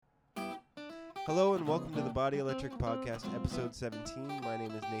Hello and welcome to the Body Electric Podcast, episode 17. My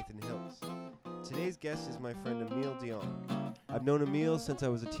name is Nathan Hills. Today's guest is my friend Emile Deon. I've known Emile since I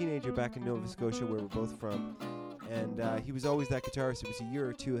was a teenager back in Nova Scotia, where we're both from, and he was always that guitarist who was a year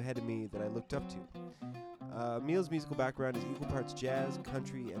or two ahead of me that I looked up to. Emile's musical background is equal parts jazz,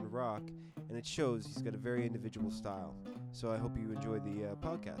 country, and rock, and it shows. He's got a very individual style. So I hope you enjoy the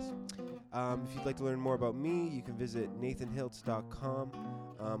podcast. If you'd like to learn more about me, you can visit nathanhiltz.com.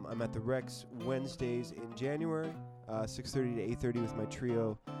 I'm at the Rex Wednesdays in January, 6:30 to 8:30 with my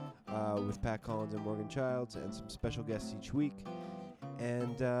trio, with Pat Collins and Morgan Childs, and some special guests each week.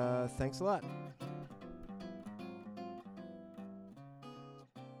 And thanks a lot.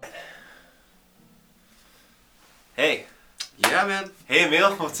 Hey. Yeah, man. Hey,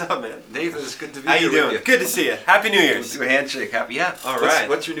 Emile. What's up, man? Nathan, it's good to be here. How you doing? With you. Good to see you. Happy New Year's. Let's do a handshake. Happy. Yeah. All right.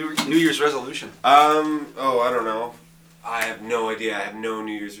 What's your New Year's resolution? I don't know. I have no idea. I have no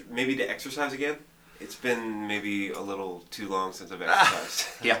New Year's. Maybe to exercise again. It's been maybe a little too long since I've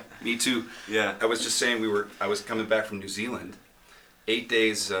exercised. Yeah, me too. Yeah. I was just saying I was coming back from New Zealand, 8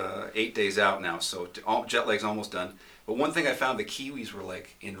 days out now, so jet lag's almost done. But one thing I found, the Kiwis were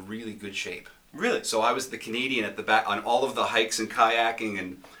like in really good shape. Really? So I was the Canadian at the back on all of the hikes and kayaking,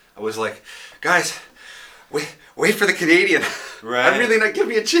 and I was like, guys, wait for the Canadian. Right. I'm really not, give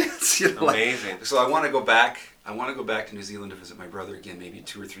me a chance. Amazing. So I want to go back. I want to go back to New Zealand to visit my brother again, maybe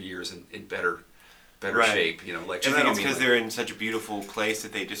 2 or 3 years in better right. shape. Do you think it's because they're in such a beautiful place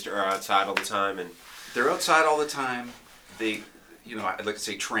that they just are outside all the time? And they're outside all the time. They, I'd like to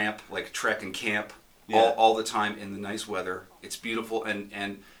say trek and camp all the time in the nice weather. It's beautiful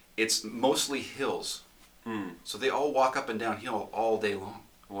and it's mostly hills. Mm. So they all walk up and down hill all day long.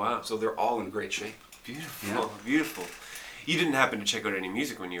 Wow. So they're all in great shape. Beautiful. Yeah. Beautiful. You didn't happen to check out any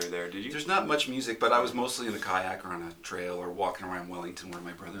music when you were there, did you? There's not much music, but I was mostly in the kayak or on a trail or walking around Wellington where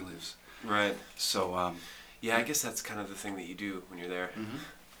my brother lives. Right. So, yeah, I guess that's kind of the thing that you do when you're there. Mm-hmm.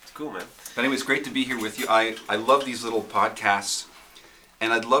 It's cool, man. But anyway, it's great to be here with you. I love these little podcasts,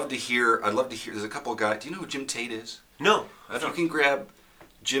 and I'd love to hear, there's a couple of guys, do you know who Jim Tate is? No, I If don't. you can grab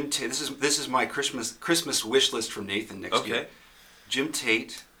Jim Tate, this is my Christmas wish list from Nathan next year. Okay. Jim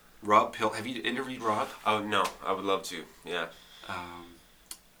Tate, Rob Pill. Have you interviewed Rob? Oh, no, I would love to, yeah.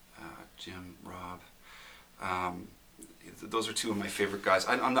 Jim, Rob. Those are two of my favorite guys.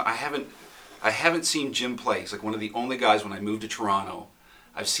 I haven't seen Jim play. He's like one of the only guys when I moved to Toronto.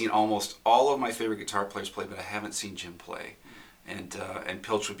 I've seen almost all of my favorite guitar players play, but I haven't seen Jim play. And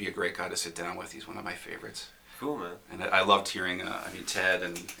Pilch would be a great guy to sit down with. He's one of my favorites. Cool, man. And I loved hearing Ted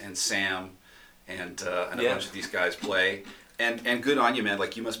and Sam and a bunch of these guys play. And good on you, man.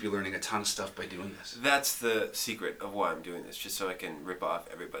 Like, you must be learning a ton of stuff by doing this. That's the secret of why I'm doing this, just so I can rip off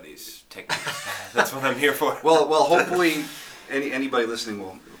everybody's techniques. That's what I'm here for. Well, hopefully anybody listening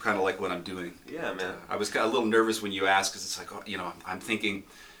will kind of like what I'm doing. Yeah, man. I was a little nervous when you asked, because it's like, I'm thinking,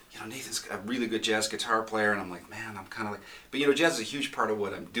 Nathan's a really good jazz guitar player, and I'm like, man, I'm kind of like... But, jazz is a huge part of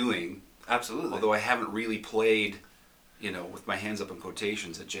what I'm doing. Absolutely. Although I haven't really played, with my hands up in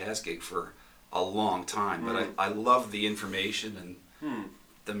quotations, a jazz gig for a long time. But I love the information and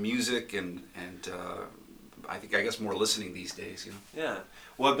the music and I guess more listening these days, Yeah.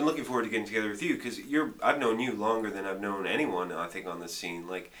 Well, I've been looking forward to getting together with you because I've known you longer than I've known anyone, I think, on this scene.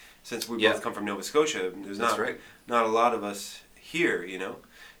 Like, since we both come from Nova Scotia, there's not a lot of us here,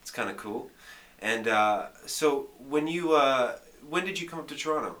 It's kind of cool. And so when did you come up to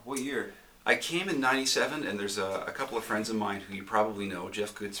Toronto? What year? I came in '97, and there's a couple of friends of mine who you probably know: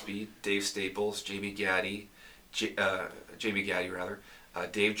 Jeff Goodspeed, Dave Staples, Dave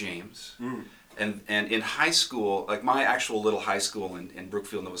James. Mm. And in high school, like my actual little high school in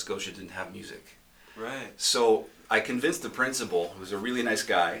Brookfield, Nova Scotia, didn't have music. Right. So I convinced the principal, who's a really nice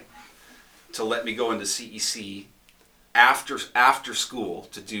guy, to let me go into CEC after school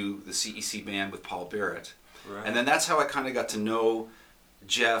to do the CEC band with Paul Barrett. Right. And then that's how I kind of got to know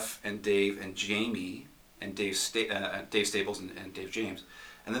Jeff and Dave and Jamie and Dave Staples and Dave James.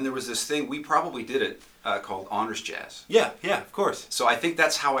 And then there was this thing, we probably did it, called Honors Jazz. Yeah, of course. So I think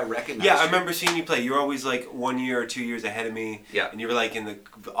that's how I recognized you. I remember seeing you play. You were always like 1 year or 2 years ahead of me. Yeah. And you were like in the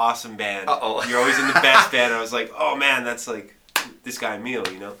awesome band. Uh-oh. You're always in the best band. I was like, oh man, that's like this guy Emile,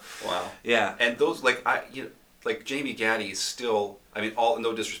 Wow. Yeah. And those, like Jamie Gaddy is still,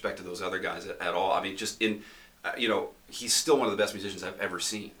 no disrespect to those other guys at all. Just in, he's still one of the best musicians I've ever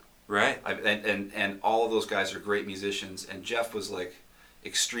seen. Right. And all of those guys are great musicians. And Jeff was like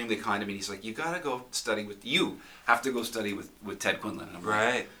extremely kind to me. He's like, you have to go study with Ted Quinlan. And I'm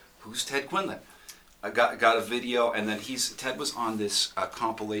like, who's Ted Quinlan? I got a video, and then Ted was on this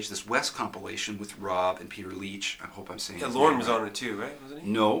compilation, this West compilation with Rob and Peter Leach. I hope I'm saying. Yeah, Lauren was on it too, right? Wasn't he?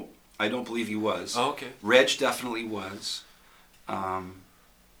 No, I don't believe he was. Oh, okay. Reg definitely was.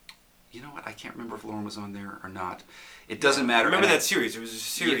 You know what? I can't remember if Lauren was on there or not. It doesn't matter. Remember that series? It was a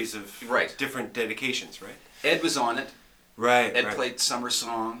series of right. different dedications, right? Ed was on it. Right. Ed played Summer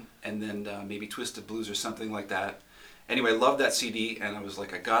Song and then maybe Twisted Blues or something like that. Anyway, I loved that CD, and I was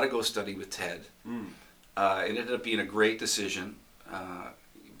like, I got to go study with Ted. It ended up being a great decision.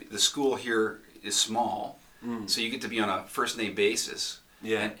 The school here is small, so you get to be on a first-name basis.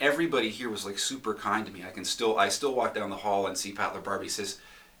 Yeah. And everybody here was like super kind to me. I still walk down the hall and see Pat LaBarbie. He says,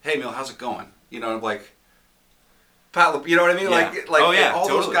 "Hey, Emile, how's it going?" You know, I'm like, Pat, you know what I mean? Yeah. Like, oh, yeah, all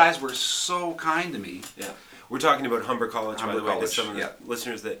totally. those guys were so kind to me. Yeah. We're talking about Humber College, by the way. There's some of the yeah.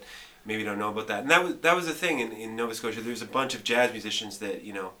 listeners that maybe don't know about that. And that was the thing in Nova Scotia. There's a bunch of jazz musicians that,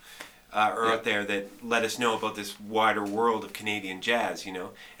 you know, are out there that let us know about this wider world of Canadian jazz, you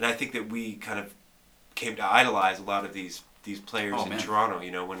know. And I think that we kind of came to idolize a lot of these players in Toronto,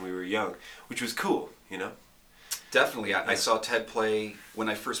 you know, when we were young, which was cool, you know. Definitely. I saw Ted play when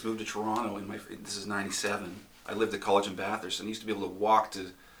I first moved to Toronto. This is 97. I lived at College in Bathurst and used to be able to walk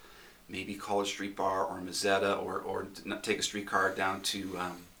to maybe College Street Bar or Mazetta or take a streetcar down to,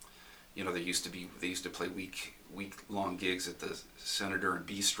 you know, they used to play week-long gigs at the Senator and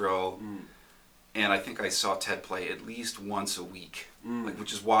Bistro. And I think I saw Ted play at least once a week,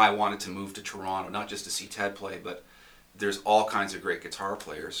 which is why I wanted to move to Toronto, not just to see Ted play, but there's all kinds of great guitar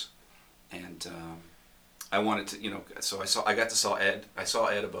players. And I wanted to, you know, so I got to saw Ed. I saw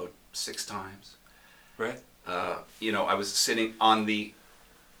Ed about 6 times. Right. You know, I was sitting on the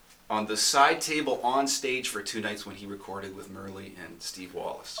side table on stage for 2 nights when he recorded with Merle and Steve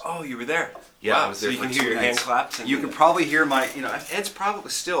Wallace. Oh, you were there? Yeah, wow. I was there. So you for can 2 hear your nights. hand claps. And you can probably hear my, you know, Ed's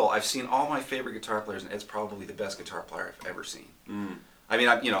probably still. I've seen all my favorite guitar players, and Ed's probably the best guitar player I've ever seen. I mean,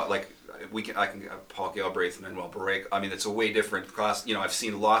 you know, like I can Paul Galbraith, Manuel Barré. I mean, it's a way different class. You know, I've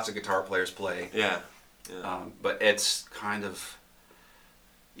seen lots of guitar players play. Yeah. But Ed's kind of,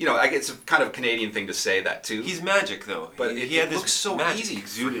 you know, it's a kind of a Canadian thing to say that too. He's magic, though. But he had this looks so magic easy.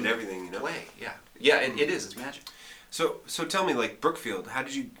 Exuded everything, you know. Play, yeah, yeah, it is. It's magic. So tell me, like Brookfield, how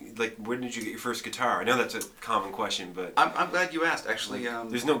did you when did you get your first guitar? I know that's a common question, but I'm glad you asked. Actually,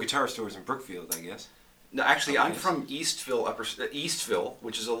 there's no guitar stores in Brookfield, I guess. No, actually, I'm from Eastville, Eastville,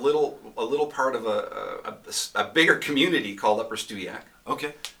 which is a little part of a bigger community called Upper Stewiacke.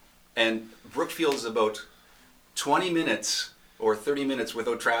 Okay. And Brookfield is about 20 minutes or 30 minutes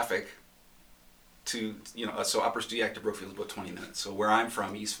without traffic to, you know, so Upper Stewiacke to Brookfield is about 20 minutes. So where I'm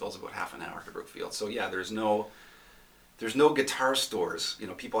from, Eastville is about half an hour to Brookfield. So yeah, there's no guitar stores. You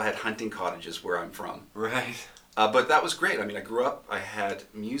know, people had hunting cottages where I'm from. Right. But that was great. I mean, I grew up, I had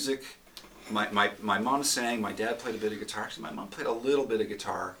music. My mom sang, my dad played a bit of guitar. Actually, my mom played a little bit of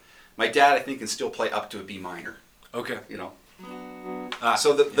guitar. My dad, I think, can still play up to a B minor. Okay. You know.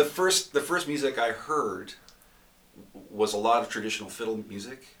 So the first music I heard was a lot of traditional fiddle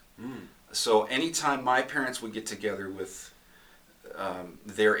music. So anytime my parents would get together with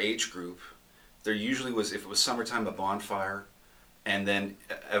their age group, there usually was, if it was summertime, a bonfire, and then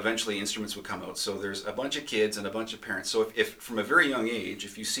eventually instruments would come out. So there's a bunch of kids and a bunch of parents. So if from a very young age,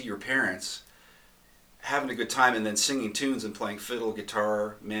 if you see your parents having a good time and then singing tunes and playing fiddle,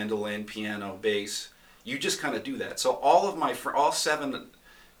 guitar, mandolin, piano, bass, you just kind of do that. So all 7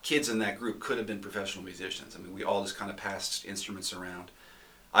 kids in that group could have been professional musicians. I mean, we all just kind of passed instruments around.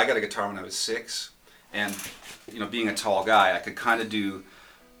 I got a guitar when I was 6, and you know, being a tall guy, I could kind of do.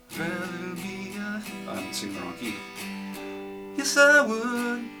 I'm singing the wrong key. Yes, I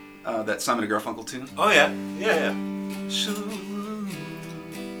would. That Simon and Garfunkel tune. Oh yeah, yeah. Sure.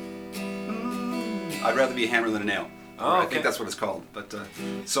 I'd rather be a hammer than a nail. Oh, okay. I think that's what it's called. But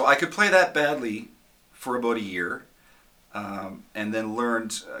so I could play that badly for about a year, and then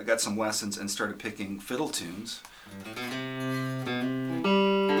got some lessons and started picking fiddle tunes.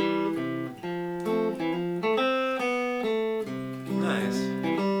 Nice.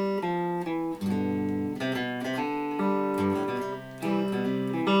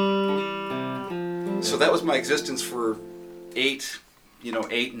 So that was my existence for 8,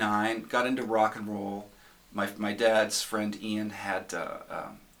 9. Got into rock and roll. My dad's friend Ian had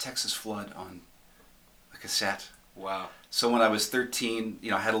Texas Flood on a cassette. Wow. So when I was 13,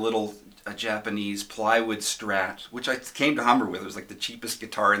 I had a Japanese plywood Strat, which I came to Humber with. It was like the cheapest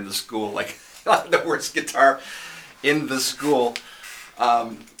guitar in the school, like the worst guitar in the school.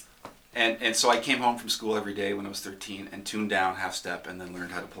 And so I came home from school every day when I was 13 and tuned down half step and then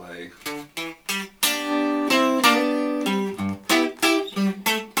learned how to play.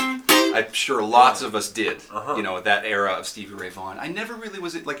 I'm sure lots of us did, that era of Stevie Ray Vaughan. I never really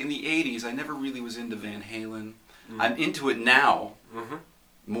was, like in the 80s, I never really was into Van Halen. I'm into it now,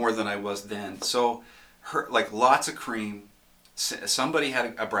 more than I was then. So, like lots of Cream. Somebody had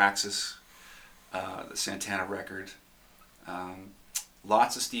a Abraxas, the Santana record.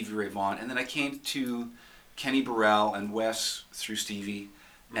 Lots of Stevie Ray Vaughan, and then I came to Kenny Burrell and Wes through Stevie,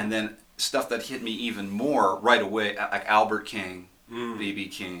 and then stuff that hit me even more right away, like Albert King, B.B.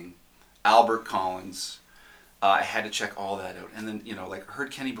 King, Albert Collins. I had to check all that out, and then like heard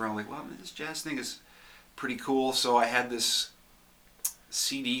Kenny Burrell, like, well, this jazz thing is pretty cool. So I had this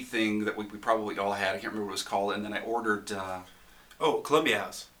CD thing that we probably all had. I can't remember what it was called, and then I ordered. Columbia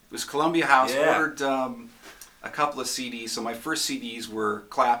House. It was Columbia House. Yeah. Ordered a couple of CDs. So my first CDs were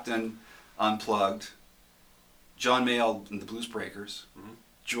Clapton, Unplugged, John Mayall and the Blues Breakers,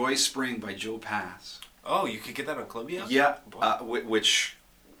 Joy Spring by Joe Pass. Oh, you could get that on Columbia House? Yeah, which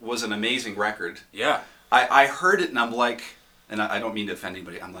was an amazing record. Yeah. I heard it and I'm like, and I don't mean to offend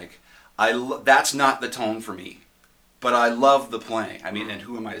anybody, I'm like, that's not the tone for me. But I love the playing. I mean, and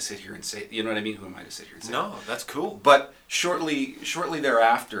who am I to sit here and say, you know what I mean? Who am I to sit here and say? No, that's cool. But shortly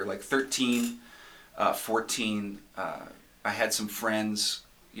thereafter, like 13, 14, I had some friends,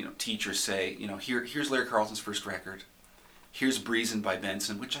 teachers say, here's Larry Carlton's first record. Here's Breezin' by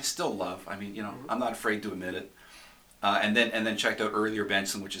Benson, which I still love. I mean, I'm not afraid to admit it. And then checked out earlier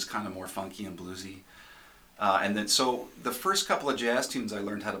Benson, which is kind of more funky and bluesy. And then so the first couple of jazz tunes I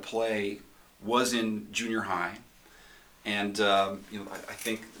learned how to play was in junior high. And, I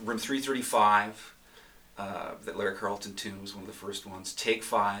think Room 335, that Larry Carlton tune was one of the first ones. Take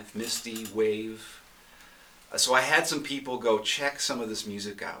 5, Misty, Wave. So I had some people go check some of this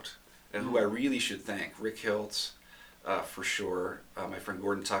music out, and who I really should thank. Rick Hiltz, for sure. My friend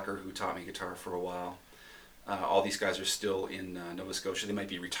Gordon Tucker, who taught me guitar for a while. All these guys are still in Nova Scotia. They might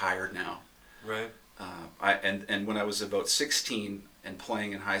be retired now. Right. And when I was about 16 and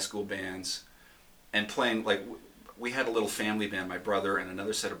playing in high school bands, and playing like... We had a little family band. My brother and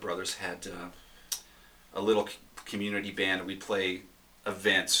another set of brothers had a little community band, and we'd play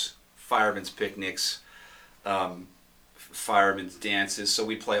events, firemen's picnics, firemen's dances. So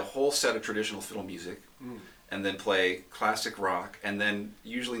we'd play a whole set of traditional fiddle music, and then play classic rock, and then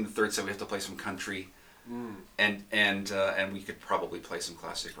usually in the third set we have to play some country, and we could probably play some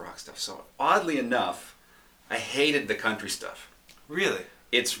classic rock stuff. So oddly enough, I hated the country stuff. Really?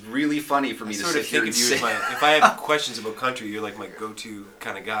 It's really funny for me to sit here and say... If I have questions about country, you're like my go-to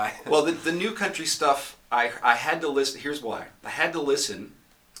kind of guy. Well, the new country stuff, I had to listen... Here's why. I had to listen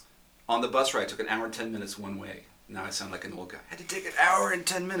on the bus ride. It took an hour and 10 minutes one way. Now I sound like an old guy. I had to take an hour and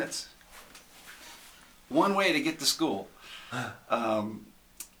 10 minutes. One way to get to school. And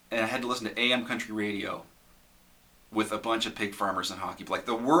I had to listen to AM country radio with a bunch of pig farmers and hockey. Like,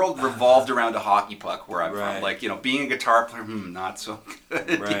 the world revolved around a hockey puck where I'm from. Like, being a guitar player, not so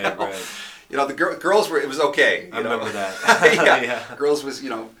good. Right. The girls were, it was okay. I remember that. Yeah. Girls was,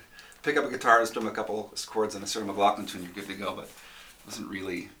 pick up a guitar and strum a couple chords on a Sarah McLachlan tune, you're good to go. But it wasn't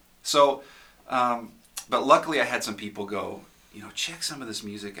really. So, but luckily I had some people go, check some of this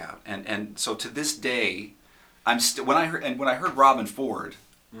music out. And so to this day, I'm still, when I heard Robin Ford,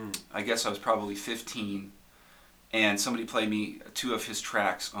 I guess I was probably 15. And somebody played me 2 of his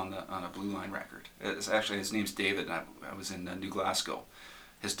tracks on a Blue Line record. Actually, his name's David, and I was in New Glasgow.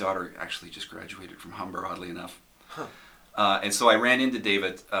 His daughter actually just graduated from Humber, oddly enough. Huh. And so I ran into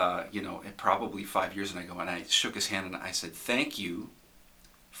David, probably 5 years ago, and I shook his hand and I said, thank you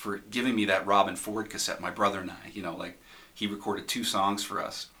for giving me that Robin Ford cassette. My brother and I, he recorded 2 songs for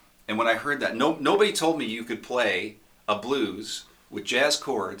us. And when I heard that, nobody told me you could play a blues with jazz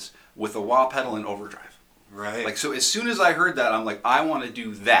chords with a wah pedal and overdrive. Right. So as soon as I heard that, I'm like, I want to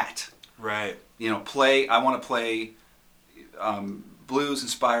do that. Right. I want to play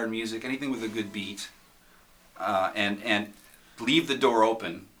blues-inspired music, anything with a good beat, and leave the door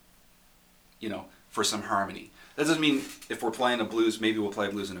open, for some harmony. That doesn't mean if we're playing a blues, maybe we'll play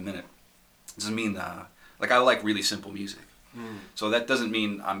blues in a minute. It doesn't mean, I like really simple music. So that doesn't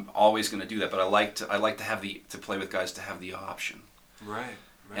mean I'm always going to do that, but I like to have to play with guys to have the option. Right.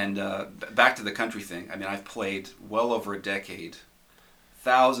 And back to the country thing. I mean, I've played well over a decade,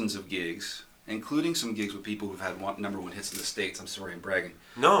 thousands of gigs, including some gigs with people who've had #1 hits in the States. I'm sorry, I'm bragging.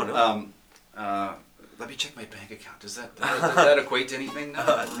 No. Let me check my bank account. Does that equate to anything? No,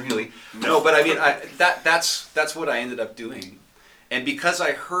 not really. No, but I mean, that's what I ended up doing. And because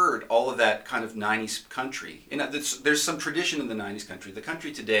I heard all of that kind of 90s country, there's some tradition in the 90s country. The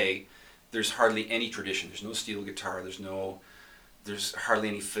country today, there's hardly any tradition. There's no steel guitar. There's hardly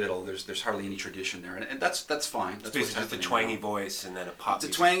any fiddle. There's hardly any tradition there, and that's fine. That's what's just a twangy voice and then a pop. It's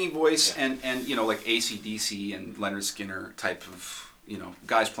a twangy voice, yeah. and like AC/DC and Leonard Skinner type of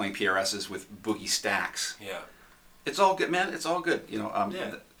guys playing PRSs with boogie stacks. Yeah. It's all good, man. It's all good.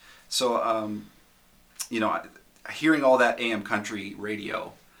 Yeah. So, hearing all that AM country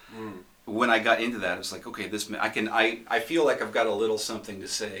radio, when I got into that, it was like, okay, I feel like I've got a little something to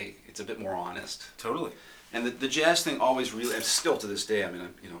say. It's a bit more honest. Totally. And the jazz thing always really, and still to this day, I mean, a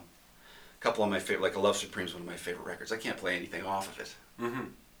couple of my favorite, like A Love Supreme is one of my favorite records. I can't play anything off of it,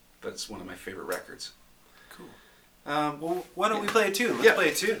 but it's one of my favorite records. Cool. Well, why don't we play a tune? Play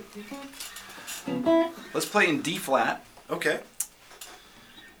a tune. Let's play in D flat. Okay.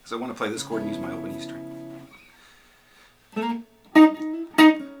 Because I want to play this chord and use my open E string.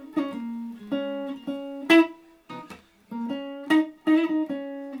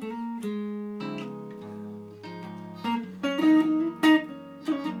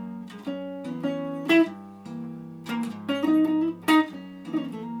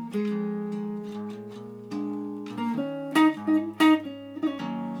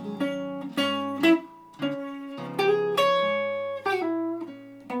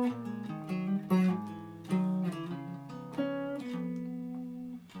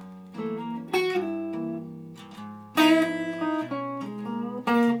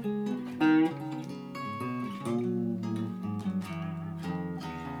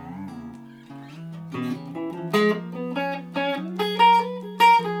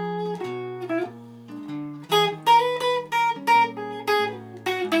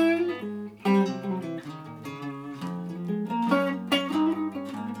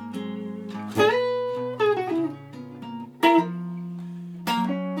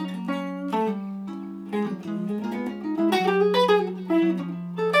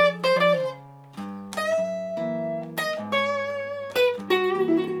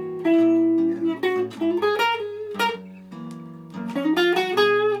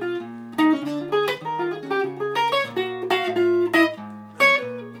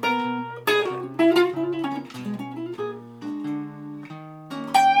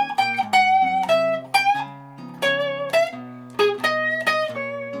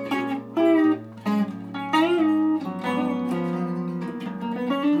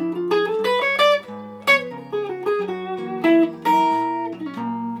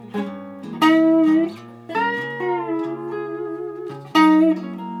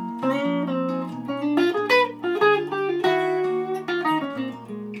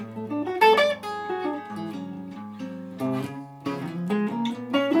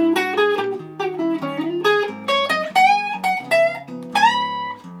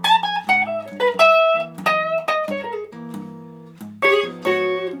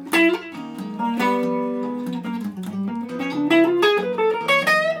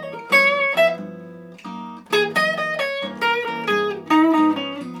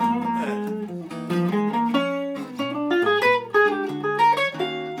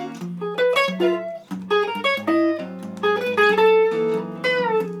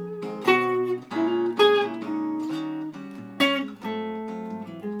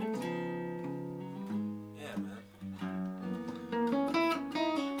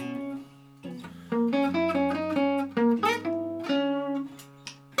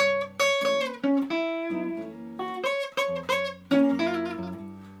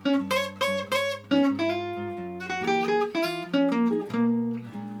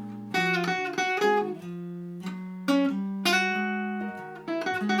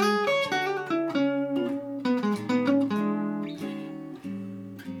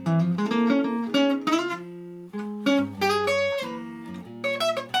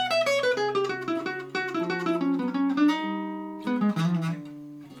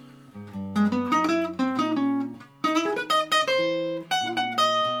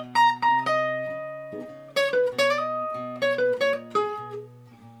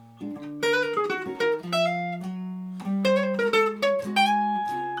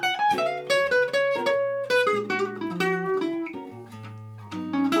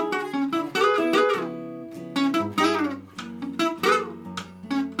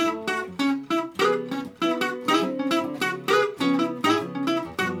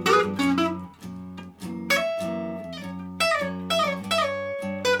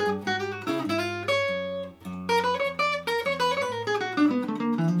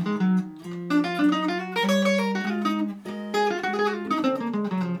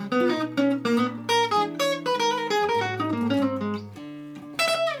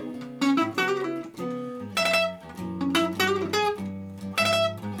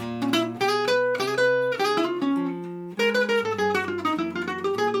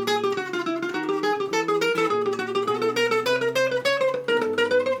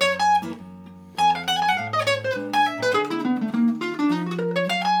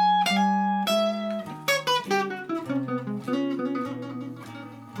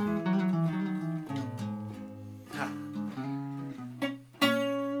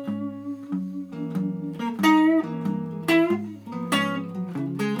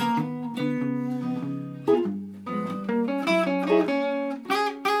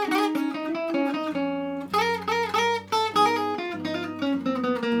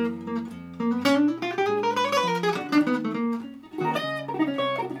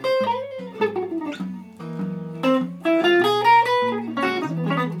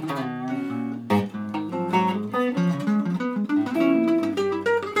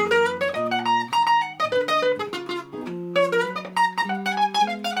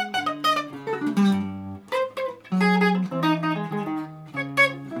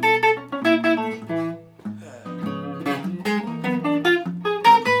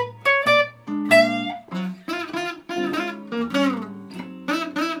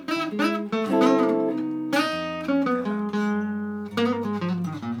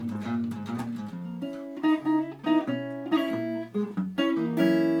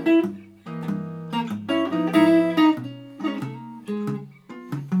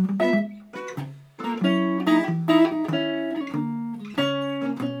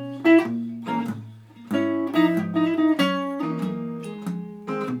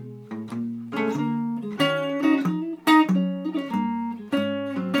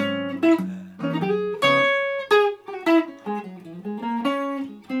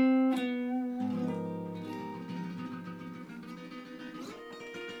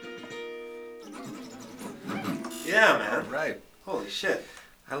 shit.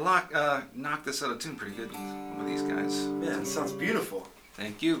 I knocked this out of tune pretty good with one of these guys. Man, it sounds beautiful.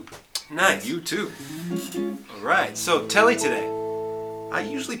 Thank you. Nice. And you too. All right. So Telly today. I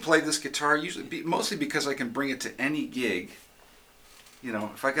usually play this guitar mostly because I can bring it to any gig. You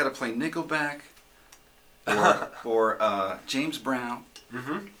know, if I got to play Nickelback or James Brown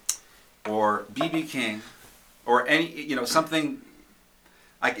or B.B. King or something.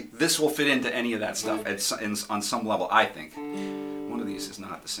 This will fit into any of that stuff on some level, I think. One of these is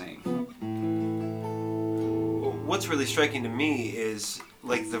not the same. What's really striking to me is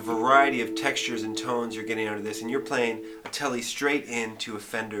like the variety of textures and tones you're getting out of this, and you're playing a Telly straight into a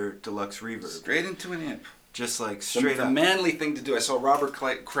Fender Deluxe Reverb. Straight into an amp. Just like straight the up. The manly thing to do. I saw Robert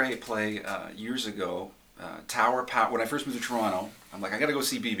Cray play years ago, Tower Power. When I first moved to Toronto, I'm like, I got to go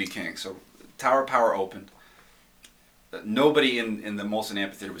see B.B. King. So Tower Power opened. Nobody in the Molson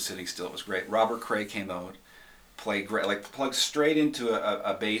Amphitheater was sitting still. It was great. Robert Cray came out, played great, like plugged straight into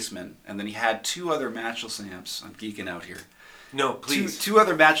a Bassman, and then he had two other matchless amps. I'm geeking out here. No, please. Two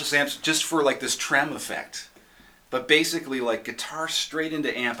other matchless amps just for like this trem effect, but basically like guitar straight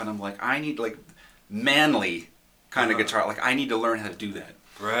into amp, and I'm like, I need like manly kind of guitar. Like I need to learn how to do that.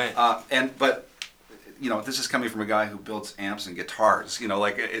 Right. But this is coming from a guy who builds amps and guitars.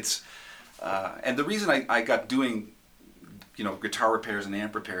 Like it's, and the reason I got doing guitar repairs and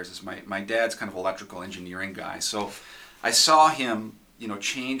amp repairs is my dad's kind of electrical engineering guy. So I saw him,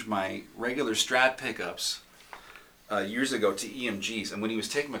 change my regular Strat pickups years ago to EMGs. And when he was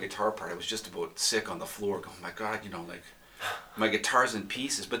taking my guitar apart, I was just about sick on the floor going, my God, like my guitar's in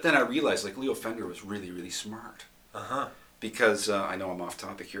pieces. But then I realized like Leo Fender was really, really smart. Because I know I'm off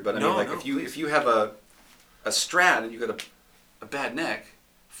topic here, but if you have a Strat and you've got a bad neck,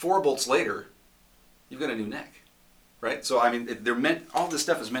 4 bolts later, you've got a new neck. Right, so I mean, all this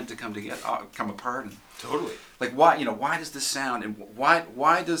stuff is meant to come together, come apart, and totally. Like why does this sound, and why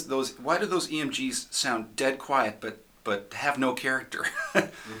do those EMGs sound dead quiet, but have no character?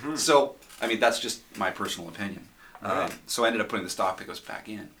 So I mean, that's just my personal opinion. Right. So I ended up putting the stock pickups back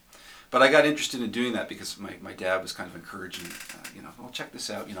in, but I got interested in doing that because my dad was kind of encouraging, well, check this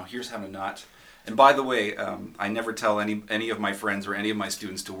out, here's how to not. And by the way, I never tell any of my friends or any of my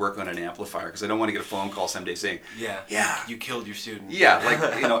students to work on an amplifier because I don't want to get a phone call someday saying, yeah, you killed your student. Yeah,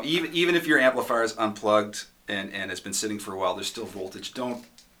 like, even if your amplifier is unplugged and it's been sitting for a while, there's still voltage. Don't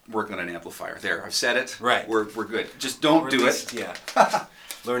work on an amplifier. There, I've said it. Right. We're good. Just don't do it. Yeah.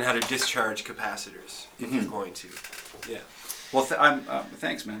 Learn how to discharge capacitors if you're going to. Yeah. Well,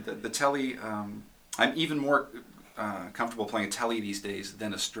 thanks, man. The Telly, I'm even more comfortable playing a Telly these days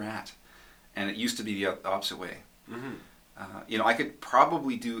than a Strat. And it used to be the opposite way. I could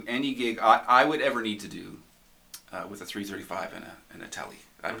probably do any gig I would ever need to do with a 335 and a Telly.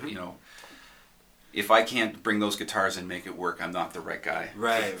 If I can't bring those guitars and make it work, I'm not the right guy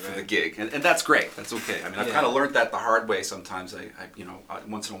for the gig. And that's great. That's okay. I mean, I've kind of learned that the hard way sometimes.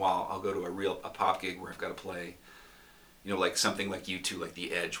 Once in a while, I'll go to a pop gig where I've got to play, like something like U2, like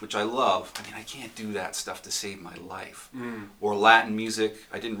The Edge, which I love. I mean, I can't do that stuff to save my life. Or Latin music.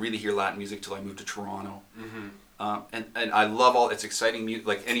 I didn't really hear Latin music till I moved to Toronto. And I love it's exciting music,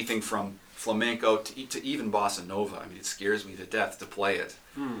 like anything from flamenco to even bossa nova. I mean, it scares me to death to play it.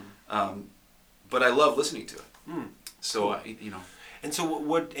 But I love listening to it. So, And so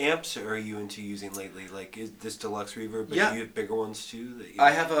what amps are you into using lately? Like, is this Deluxe Reverb, but do you have bigger ones too?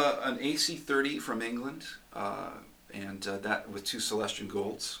 I have an AC30 from England. And that with 2 Celestian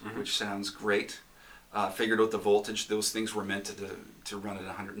Golds, which sounds great. Figured out the voltage. Those things were meant to run at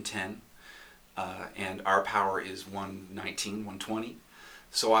 110. And our power is 119, 120.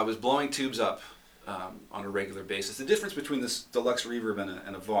 So I was blowing tubes up on a regular basis. The difference between this Deluxe Reverb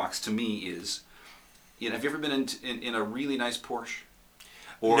and a Vox, to me, is, have you ever been in a really nice Porsche?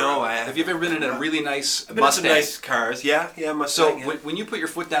 Or no, I haven't. Have you ever been in a really nice Mustang? Mustang? Some nice cars, yeah, Mustang. So when you put your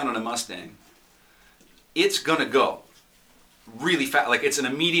foot down on a Mustang, it's gonna go really fast. Like it's an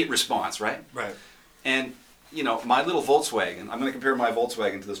immediate response, right? Right. And my little Volkswagen. I'm gonna compare my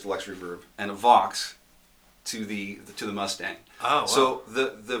Volkswagen to this Deluxe Reverb and a Vox to the Mustang. Oh, wow. So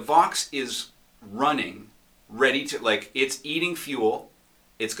the Vox is running, ready to it's eating fuel.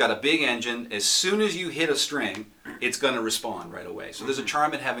 It's got a big engine. As soon as you hit a string, it's gonna respond right away. So there's a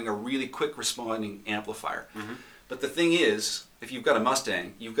charm in having a really quick responding amplifier. But the thing is, if you've got a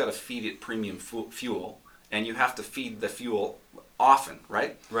Mustang, you've got to feed it premium fuel. And you have to feed the fuel often,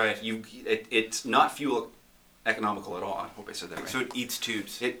 right? Right. It's not fuel economical at all. I hope I said that right. So it eats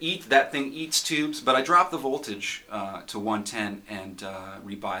tubes. That thing eats tubes, but I dropped the voltage to 110 and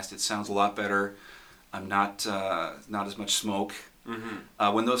rebiased. It sounds a lot better. I'm not as much smoke.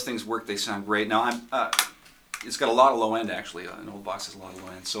 When those things work, they sound great. Now it's got a lot of low end actually. An old box has a lot of low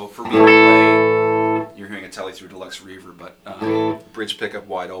end. So for me to play, you're hearing a Tele through Deluxe Reverb, but bridge pickup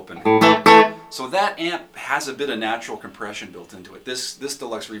wide open. So that amp has a bit of natural compression built into it. This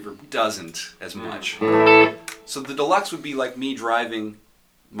Deluxe Reverb doesn't as much. So the Deluxe would be like me driving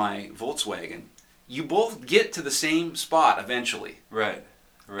my Volkswagen. You both get to the same spot eventually. Right.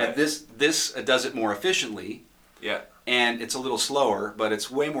 And this does it more efficiently. Yeah. And it's a little slower, but it's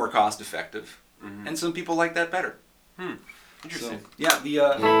way more cost effective. Mm-hmm. And some people like that better. Interesting. So, yeah, the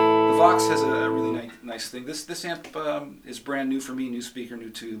Vox has a really nice thing. This amp is brand new for me, new speaker, new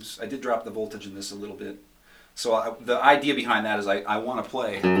tubes. I did drop the voltage in this a little bit. So the idea behind that is I want to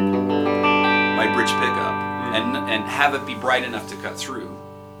play my bridge pickup and have it be bright enough to cut through,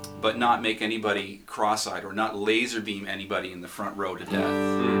 but not make anybody cross-eyed or not laser beam anybody in the front row to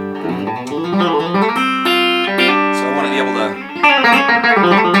death. So I want to be able to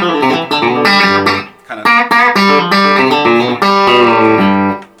kind of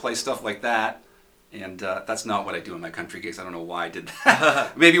play stuff like that, and that's not what I do in my country gigs. I don't know why I did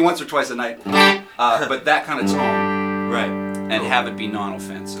that. Maybe once or twice a night, but that kind of tone, right? And have it be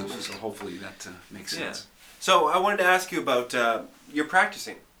non-offensive. So hopefully that makes sense. Yeah. So I wanted to ask you about your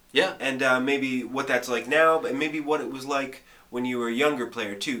practicing. Yeah. And maybe what that's like now, but maybe what it was like when you were a younger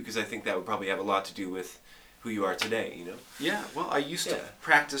player too, because I think that would probably have a lot to do with who you are today, you know? Yeah, well, I used to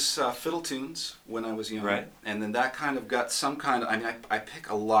practice fiddle tunes when I was young. Right. And then that kind of got some kind of, I mean, I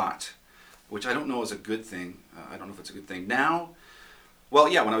pick a lot, which I don't know is a good thing. I don't know if it's a good thing. Now, well,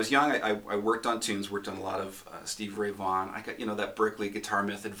 yeah, when I was young, I worked on tunes, worked on a lot of Steve Ray Vaughan. I got, that Berkeley Guitar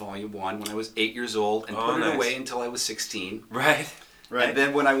Method Volume 1 when I was 8 years old and put it away until I was 16. Right. Right. And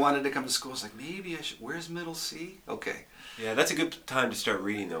then when I wanted to come to school, I was like, maybe I should, where's middle C? Okay. Yeah, that's a good time to start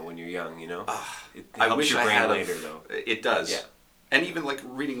reading, though, when you're young, you know? It I helps wish your I brain had later, though. It does. Yeah. And even like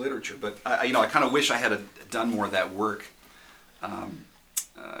reading literature, but I kind of wish I had done more of that work.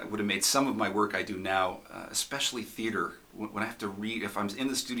 It would have made some of my work I do now, especially theater. When I have to read, if I'm in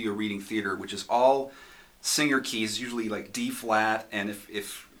the studio reading theater, which is all singer keys, usually like D flat, and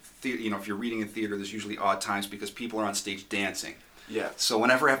if you're reading in theater, there's usually odd times because people are on stage dancing. Yeah. So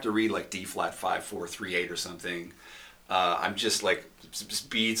whenever I have to read like D flat 5 4 3 8 or something, I'm just like just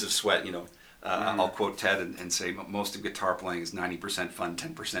beads of sweat. I'll quote Ted and say most of guitar playing is 90% fun,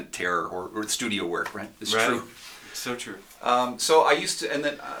 10% terror, or studio work. Right? It's true. It's so true. So I used to, and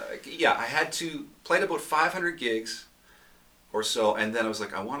then I had to played about 500 gigs or so, and then I was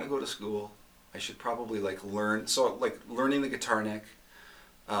like, I want to go to school. I should probably learn. So learning the guitar neck.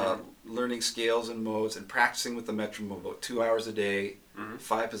 Learning scales and modes and practicing with the metronome about 2 hours a day,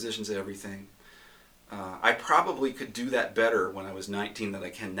 5 positions of everything. I probably could do that better when I was 19 than I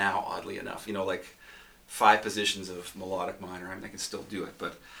can now, oddly enough. 5 positions of melodic minor. I mean, I can still do it,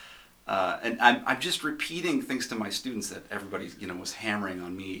 but and I'm just repeating things to my students that everybody was hammering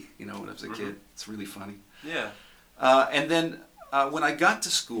on me. When I was a kid. It's really funny. Yeah. And then when I got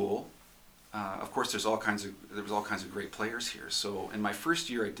to school. Of course, there was all kinds of great players here. So in my first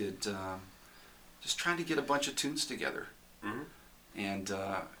year, I did just trying to get a bunch of tunes together, and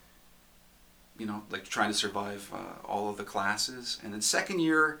trying to survive all of the classes. And then second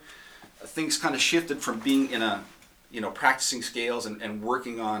year, things kind of shifted from being in a practicing scales and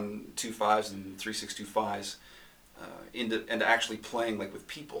working on 2/5s and 3/6 into actually playing with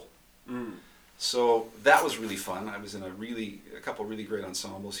people. So that was really fun. I was in a couple really great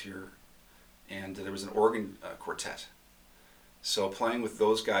ensembles here. And there was an organ quartet. So playing with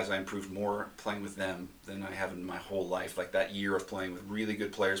those guys, I improved more playing with them than I have in my whole life. Like that year of playing with really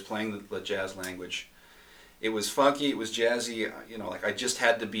good players, playing the jazz language. It was funky, it was jazzy, I just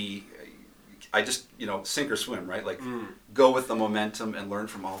had to be, sink or swim, right? Go with the momentum and learn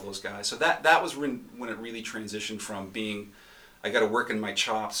from all those guys. So that was when it really transitioned from being, I got to work in my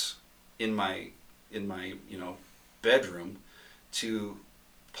chops in my bedroom to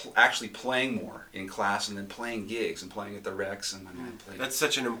actually playing more in class and then playing gigs and playing at the Rex. And that's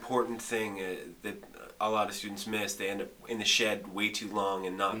such an important thing that a lot of students miss. They end up in the shed way too long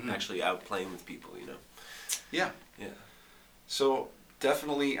and not actually out playing with people, Yeah. So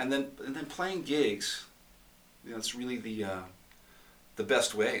definitely, and then playing gigs, it's really the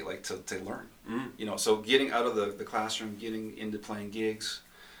best way to learn. So getting out of the classroom, getting into playing gigs.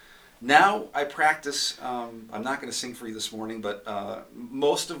 Now I practice, I'm not going to sing for you this morning, but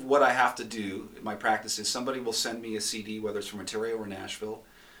most of what I have to do, my practice is somebody will send me a CD, whether it's from Ontario or Nashville,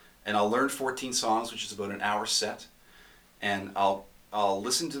 and I'll learn 14 songs, which is about an hour set, and I'll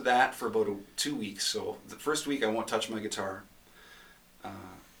listen to that for about 2 weeks. So the first week I won't touch my guitar.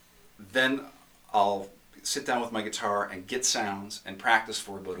 Then I'll sit down with my guitar and get sounds and practice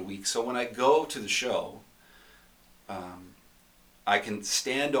for about a week. So when I go to the show, I can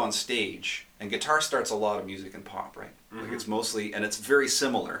stand on stage, and guitar starts a lot of music in pop, right? Mm-hmm. Like it's mostly, and it's very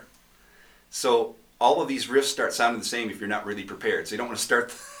similar. So all of these riffs start sounding the same if you're not really prepared. So you don't want to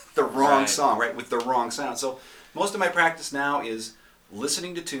start the wrong song, right, with the wrong sound. So most of my practice now is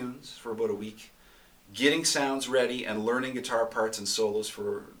listening to tunes for about a week, getting sounds ready and learning guitar parts and solos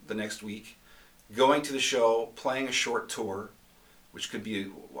for the next week, going to the show, playing a short tour, which could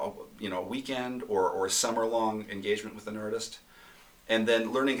be a weekend or a summer-long engagement with an artist, and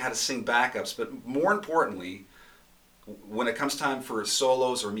then learning how to sing backups. But more importantly, when it comes time for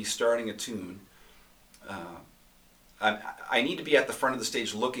solos or me starting a tune, I need to be at the front of the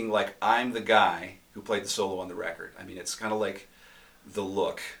stage looking like I'm the guy who played the solo on the record. I mean, it's kind of like the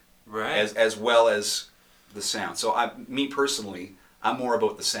look, right, as well as the sound. So me personally, I'm more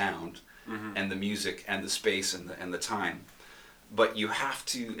about the sound and the music and the space and the time. But you have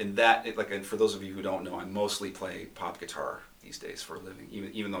to, and for those of you who don't know, I mostly play pop guitar these days for a living,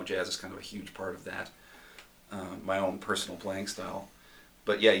 even though jazz is kind of a huge part of that, my own personal playing style.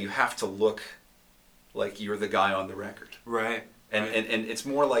 But yeah, you have to look like you're the guy on the record. Right. And it's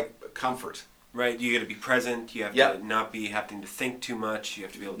more like comfort. Right, you got to be present. You have to not be having to think too much. You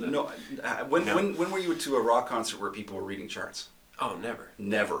have to be able to. No, when were you to a rock concert where people were reading charts? Oh, never.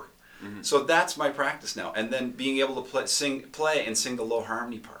 Never. Mm-hmm. So that's my practice now, and then being able to play and sing the low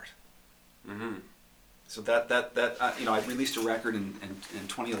harmony part. Mm-hmm. So I released a record in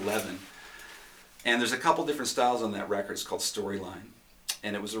 2011, and there's a couple different styles on that record. It's called Storyline,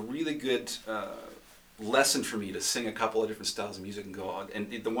 and it was a really good lesson for me to sing a couple of different styles of music and go on.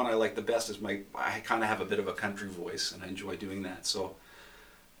 And the one I like the best is I kind of have a bit of a country voice, and I enjoy doing that. So,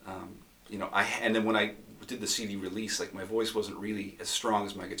 and then when I did the CD release, like my voice wasn't really as strong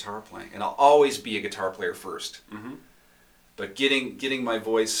as my guitar playing, and I'll always be a guitar player first. Mm-hmm. But getting my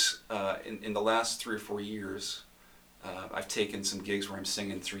voice in the last 3 or 4 years, I've taken some gigs where I'm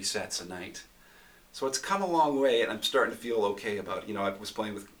singing 3 sets a night. So it's come a long way, and I'm starting to feel okay about it. I was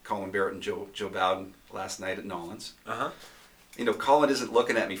playing with Colin Barrett and Joe Bowden last night at Nolan's. Uh-huh. Colin isn't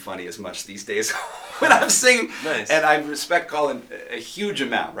looking at me funny as much these days when I'm singing. Nice. And I respect Colin a huge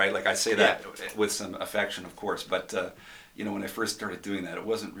amount, right? Like I say that with some affection, of course. But, when I first started doing that, it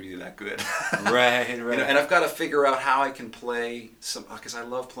wasn't really that good. Right. And I've got to figure out how I can play because I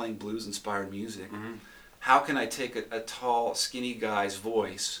love playing blues-inspired music. Mm-hmm. How can I take a tall, skinny guy's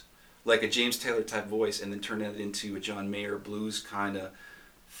voice, like a James Taylor type voice, and then turn it into a John Mayer blues kind of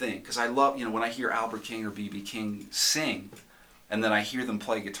thing? Because I love, when I hear Albert King or B.B. King sing, and then I hear them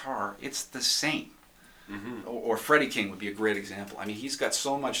play guitar, it's the same. Mm-hmm. Or Freddie King would be a great example. I mean, he's got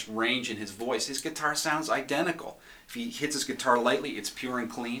so much range in his voice. His guitar sounds identical. If he hits his guitar lightly, it's pure and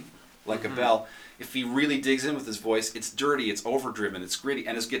clean, like a bell. If he really digs in with his voice, it's dirty, it's overdriven, it's gritty,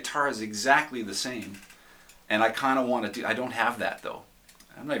 and his guitar is exactly the same. And I kind of want to I don't have that, though.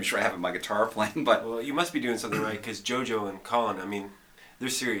 I'm not even sure I have it in my guitar playing, but... Well, you must be doing something right, because JoJo and Colin, I mean, they're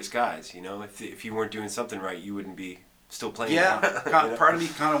serious guys, If you weren't doing something right, you wouldn't be still playing. Yeah, part of me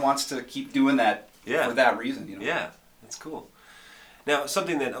kind of wants to keep doing that for that reason, Yeah, that's cool. Now,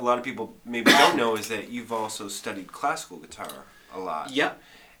 something that a lot of people maybe don't know is that you've also studied classical guitar a lot. Yeah.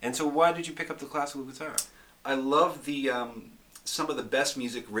 And so why did you pick up the classical guitar? I love some of the best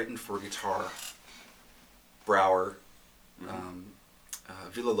music written for guitar. Brouwer,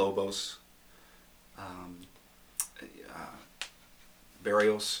 Villa-Lobos,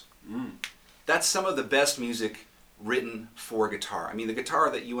 Barrios. That's some of the best music written for guitar. I mean, the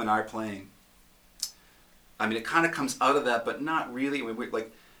guitar that you and I are playing, it kind of comes out of that, but not really.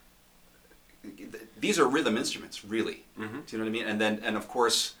 These are rhythm instruments, really. Mm-hmm. Do you know what I mean? And of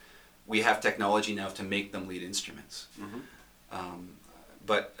course, we have technology now to make them lead instruments. Mm-hmm.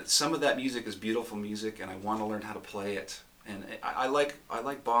 But some of that music is beautiful music, and I want to learn how to play it. And I like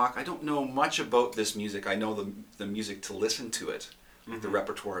Bach. I don't know much about this music. I know the music to listen to it, the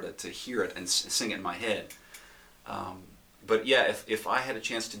repertoire to hear it and sing it in my head. But yeah, if I had a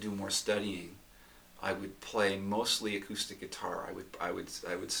chance to do more studying, I would play mostly acoustic guitar. I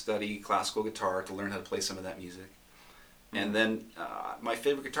would study classical guitar to learn how to play some of that music. And then my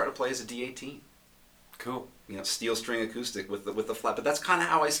favorite guitar to play is a D18. Cool. Steel string acoustic with the flat. But that's kind of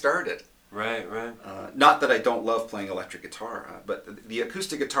how I started. Right. Not that I don't love playing electric guitar, but the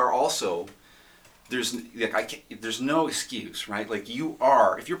acoustic guitar also, there's no excuse, right? Like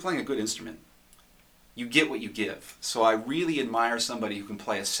if you're playing a good instrument, you get what you give. So I really admire somebody who can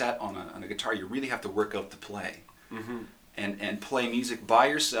play a set on a guitar. You really have to work out to play, and play music by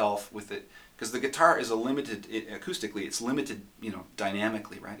yourself with it. Because the guitar is acoustically, it's limited,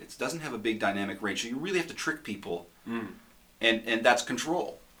 dynamically, right? It doesn't have a big dynamic range, so you really have to trick people, and that's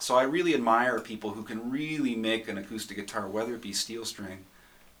control. So I really admire people who can really make an acoustic guitar, whether it be steel string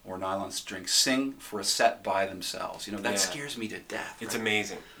or nylon string, sing for a set by themselves. You know, that scares me to death. It's right?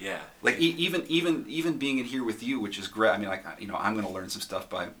 amazing. Yeah. Like even being in here with you, which is great. I mean, like, you know, I'm going to learn some stuff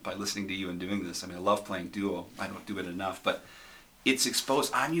by listening to you and doing this. I mean, I love playing duo. I don't do it enough, but it's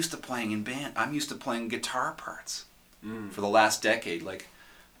exposed. I'm used to playing in band. I'm used to playing guitar parts for the last decade, like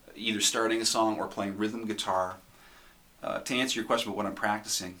either starting a song or playing rhythm guitar. To answer your question about what I'm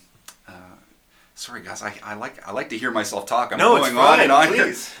practicing, sorry guys, I like to hear myself talk. I'm going on and on.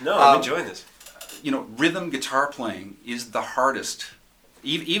 Please. No, I'm enjoying this. You know, rhythm guitar playing is the hardest,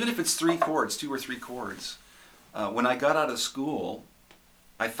 even if it's 3 chords, 2 or 3 chords. When I got out of school,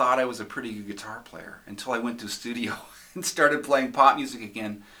 I thought I was a pretty good guitar player until I went to a studio and started playing pop music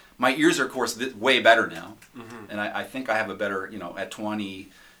again. My ears are, of course, way better now, and I think I have a better, you know, at 20,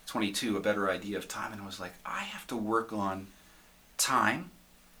 22, a better idea of time. And I was like, I have to work on time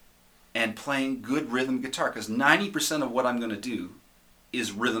and playing good rhythm guitar, because 90% of what I'm going to do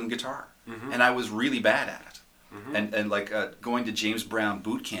is rhythm guitar, and I was really bad at it. And like going to James Brown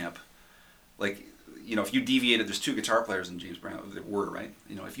boot camp, like, you know, if you deviated, there's 2 guitar players in James Brown, there were, right?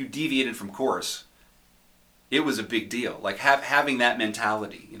 You know, if you deviated from chorus, it was a big deal. Like having that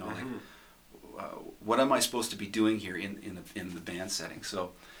mentality, you know, like what am I supposed to be doing here in the band setting?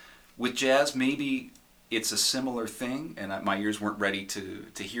 So with jazz, maybe it's a similar thing, and my ears weren't ready to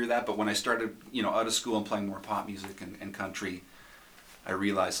hear that. But when I started, you know, out of school and playing more pop music and country, I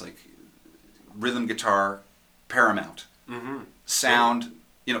realized, like, rhythm guitar, paramount. Sound,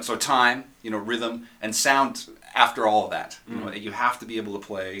 you know, so time, you know, rhythm, and sound after all of that. You know, you have to be able to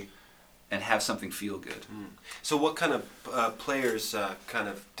play and have something feel good. So what kind of players kind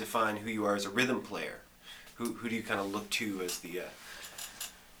of define who you are as a rhythm player? Who do you kind of look to as the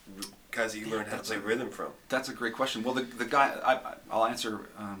guys that you learned how to play rhythm from? That's a great question. Well, the guy, I'll answer,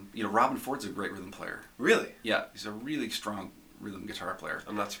 you know, Robin Ford's a great rhythm player. Really? Yeah, he's a really strong rhythm guitar player.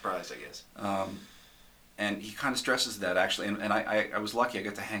 I'm not surprised, I guess. And he kind of stresses that, actually. And I was lucky. I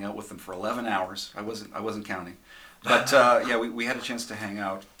got to hang out with him for 11 hours. I wasn't counting. But yeah, we had a chance to hang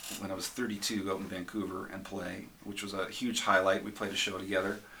out when I was 32 out in Vancouver and play, which was a huge highlight. We played a show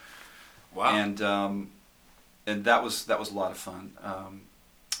together. Wow. And that was a lot of fun.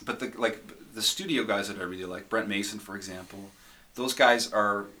 But the studio guys that I really like, Brent Mason, for example, those guys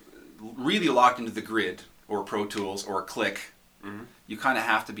are really locked into the grid or Pro Tools or Click. You kind of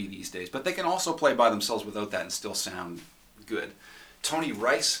have to be these days. But they can also play by themselves without that and still sound good. Tony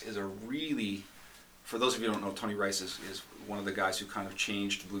Rice is a really, for those of you who don't know, Tony Rice is one of the guys who kind of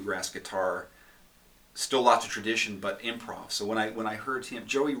changed bluegrass guitar. Still lots of tradition, but improv. So when I heard him,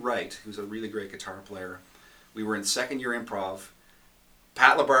 Joey Wright, who's a really great guitar player, we were in second year improv,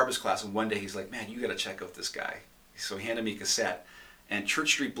 Pat LaBarba's class, and one day he's like, man, you got to check out this guy. So he handed me a cassette, and Church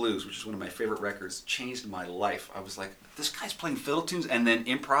Street Blues, which is one of my favorite records, changed my life. I was like, this guy's playing fiddle tunes and then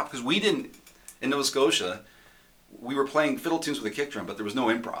improv? Because we didn't, in Nova Scotia, we were playing fiddle tunes with a kick drum, but there was no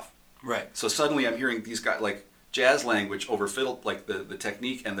improv. Right. So suddenly I'm hearing these guys, like, jazz language over fiddle, like the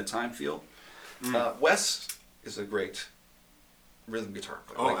technique and the time feel. Wes is a great rhythm guitar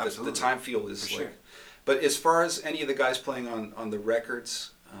player. Oh, like absolutely. The time feel is For like... sure. But as far as any of the guys playing on the records,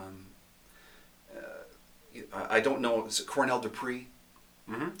 I don't know. Is it Cornell Dupree?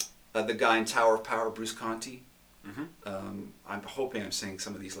 The guy in Tower of Power, Bruce Conti. I'm hoping I'm saying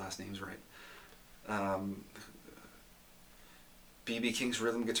some of these last names right. B.B. King's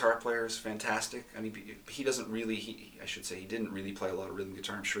rhythm guitar player is fantastic. I mean, he doesn't really, I should say, he didn't really play a lot of rhythm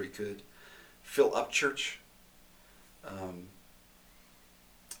guitar. I'm sure he could. Phil Upchurch.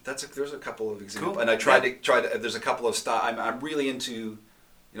 There's a couple of examples, cool. And I tried to. There's a couple of styles. I'm really into, you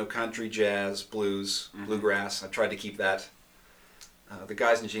know, country, jazz, blues, bluegrass. I tried to keep that. The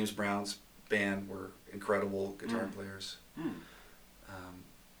guys in James Brown's band were incredible guitar players.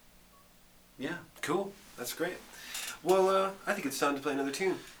 Yeah, cool. That's great. Well, I think it's time to play another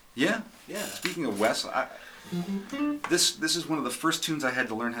tune. yeah. Speaking of Wes, this is one of the first tunes I had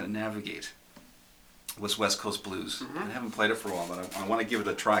to learn how to navigate. Was West Coast Blues. I haven't played it for a while, but I want to give it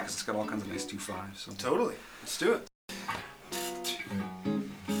a try because it's got all kinds of nice 2/5s. So. Totally. Let's do it.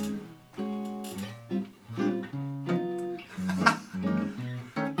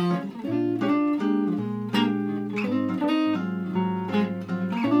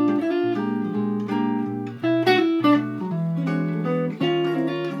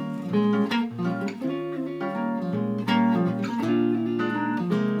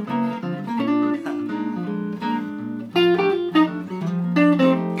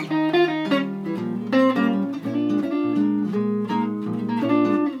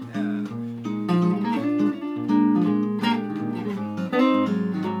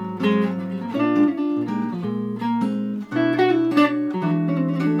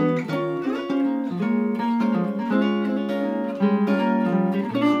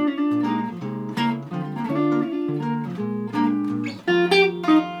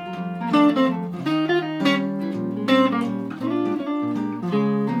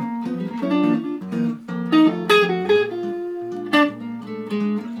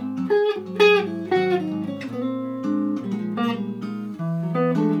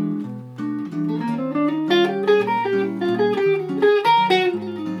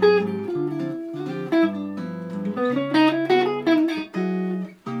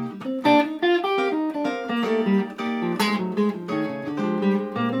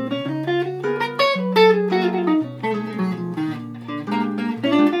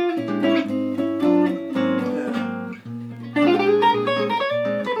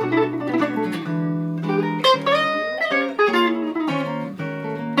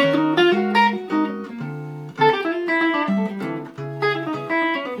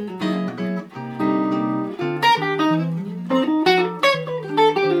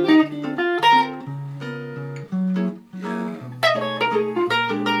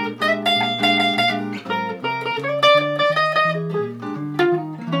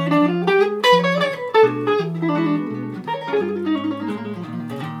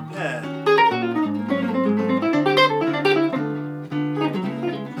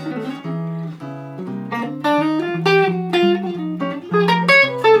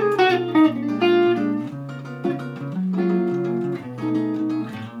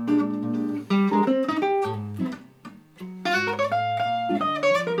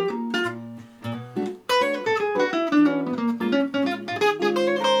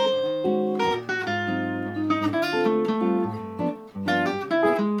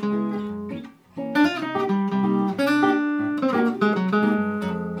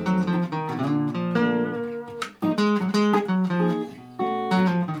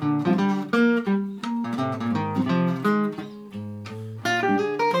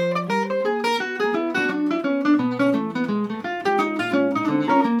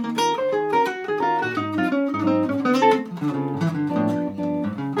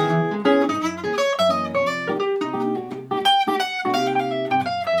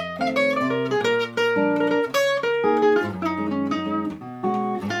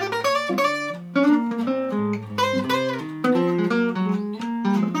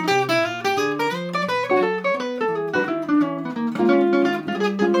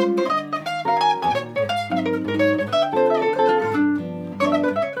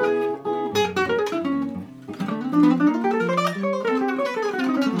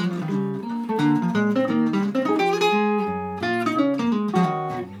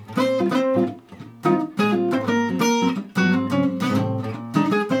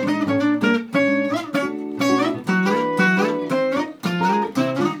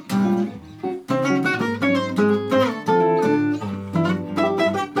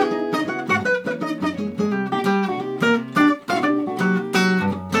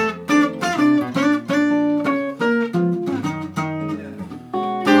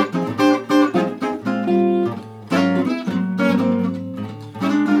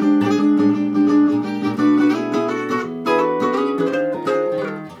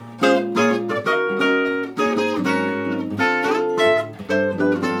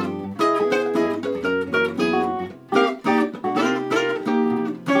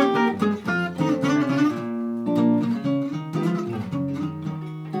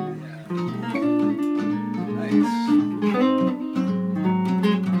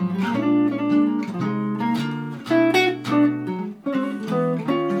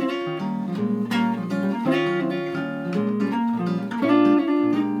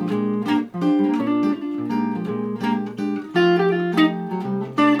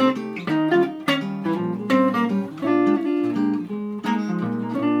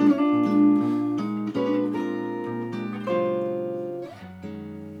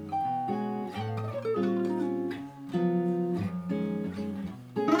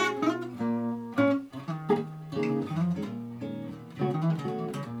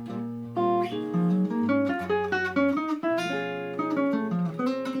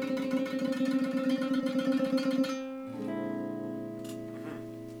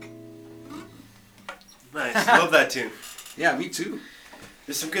 Nice. Love that tune. Yeah, me too.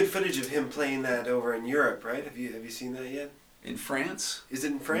 There's some good footage of him playing that over in Europe, right? Have you seen that yet? In France? Is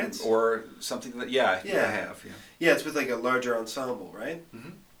it in France? Or something that, I have, yeah. Yeah, it's with like a larger ensemble, right? Mm-hmm.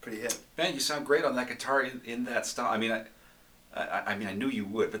 Pretty hip. Man, you sound great on that guitar in that style. I mean, I knew you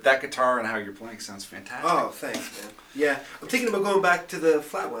would, but that guitar and how you're playing sounds fantastic. Oh, thanks, man. Yeah, I'm thinking about going back to the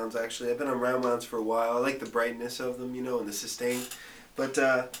flat wounds, actually. I've been on round wounds for a while. I like the brightness of them, and the sustain. But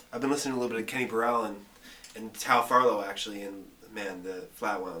I've been listening to a little bit of Kenny Burrell and Tal Farlow, actually, and man, the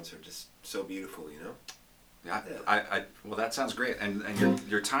flat wounds are just so beautiful, Yeah, well, that sounds great, and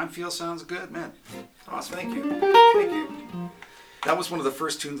your time feel sounds good, man. Awesome. Thank you. That was one of the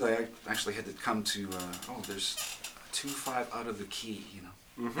first tunes I actually had to come to. There's 2/5 out of the key,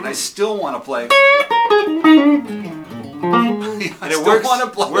 Mm-hmm. and I still want to play. And it works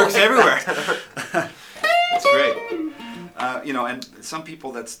everywhere. That's great. And some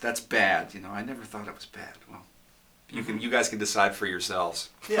people that's bad. I never thought it was bad. Well, you guys can decide for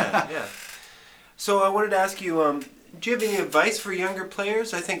yourselves. Yeah. So I wanted to ask you, do you have any advice for younger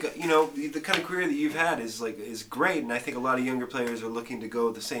players? I think the kind of career that you've had is great, and I think a lot of younger players are looking to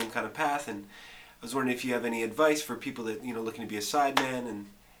go the same kind of path. And I was wondering if you have any advice for people that looking to be a sideman and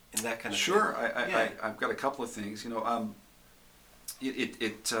that kind of thing. Sure, I've got a couple of things.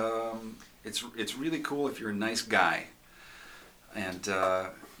 It's really cool if you're a nice guy, and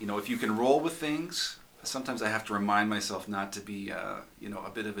if you can roll with things. Sometimes I have to remind myself not to be, a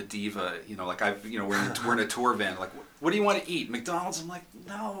bit of a diva. We're in a tour van. Like, what do you want to eat? McDonald's? I'm like,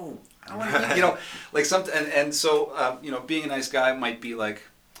 no, I don't want to eat. So being a nice guy might be like,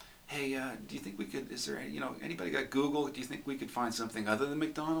 hey, do you think we could? Is there, anybody got Google? Do you think we could find something other than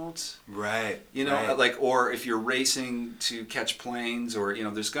McDonald's? Right. Right. Or if you're racing to catch planes, or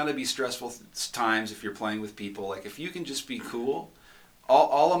there's gonna be stressful times if you're playing with people. Like, if you can just be cool.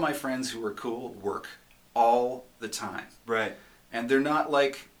 All of my friends who are cool work all the time. Right. And they're not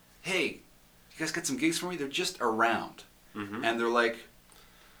like, hey, you guys got some gigs for me? They're just around. Mm-hmm. And they're like,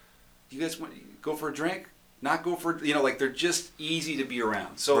 you guys want to go for a drink? Not go for, they're just easy to be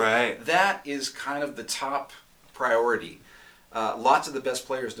around. So that is kind of the top priority. Lots of the best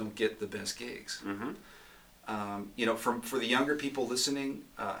players don't get the best gigs. Mm-hmm. For the younger people listening,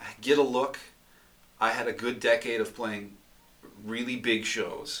 get a look. I had a good decade of playing really big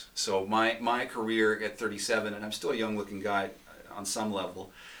shows. So my career at 37, and I'm still a young looking guy on some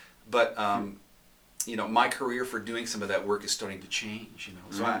level, but my career for doing some of that work is starting to change.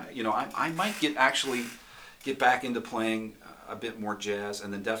 So I might get back into playing a bit more jazz,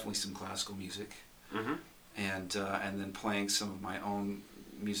 and then definitely some classical music, mm-hmm. and then playing some of my own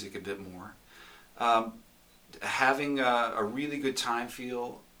music a bit more. Having a really good time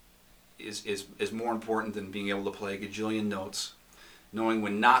feel is more important than being able to play a gajillion notes. Knowing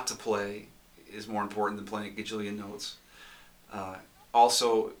when not to play is more important than playing a gajillion notes.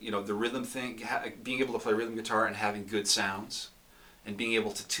 Also, the rhythm thing, being able to play rhythm guitar and having good sounds, and being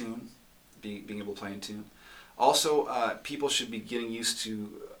able to tune, being able to play in tune. Also, people should be getting used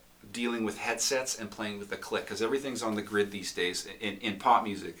to dealing with headsets and playing with a click, because everything's on the grid these days in pop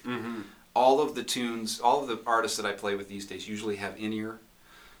music. Mm-hmm. All of the artists that I play with these days usually have in-ear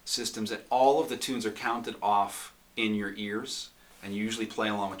systems, and all of the tunes are counted off in your ears, and you usually play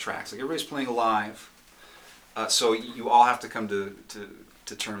along with tracks. Like, everybody's playing live, so you all have to come to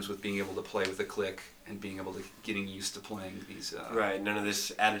terms with being able to play with a click and being able to getting used to playing these. Right, none of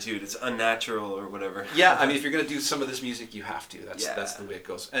this attitude. It's unnatural or whatever. Yeah, I mean, if you're going to do some of this music, you have to. That's the way it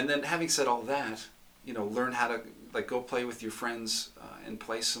goes. And then, having said all that, learn how to go play with your friends and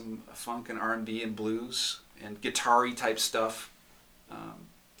play some funk and R&B and blues and guitar-y type stuff.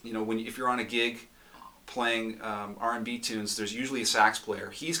 If you're on a gig playing R&B tunes, there's usually a sax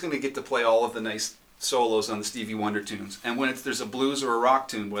player. He's going to get to play all of the nice solos on the Stevie Wonder tunes. And when there's a blues or a rock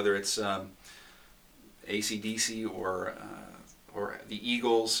tune, whether it's AC/DC or the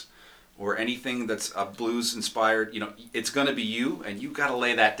Eagles or anything that's a blues inspired, it's going to be you, and you've got to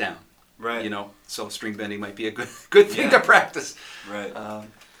lay that down. Right. So string bending might be a good thing to practice. Right.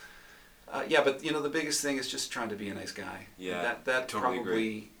 But the biggest thing is just trying to be a nice guy. Yeah. That totally probably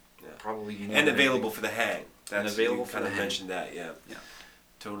agree. Probably more and than available anything. for the hang. And available you for the hang. mentioned that. Yeah. Yeah.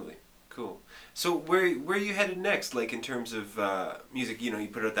 Totally. Cool. So where are you headed next? Like, in terms of music, you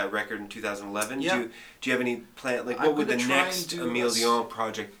put out that record in 2011. Yeah. Do you have any plan? Like, I'm what would the gonna try next and do Emile Deon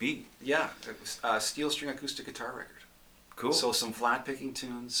project be? Yeah, steel string acoustic guitar record. Cool. So some flat picking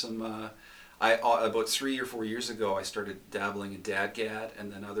tunes. Some about 3 or 4 years ago, I started dabbling in dadgad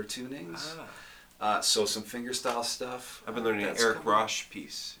and then other tunings. So some fingerstyle stuff. I've been learning an Eric Roche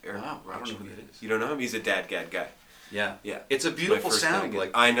piece. Wow, I don't know who that is. You don't know him? He's a dadgad guy. Yeah. Yeah. It's a beautiful My first sound. thing.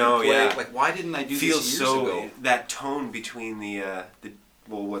 Like I know, play, yeah. Like why didn't I do Feels this years so ago? that tone between the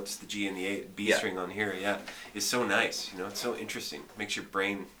what's the G and the A, B Yeah. string on here, is so nice. You know, it's so interesting. Makes your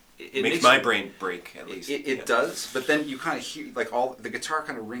brain. It makes my brain break at least. It does, but then you kind of hear like all the guitar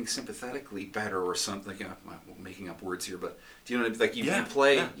kind of rings sympathetically better or something. Like, I'm making up words here, but do you know, like you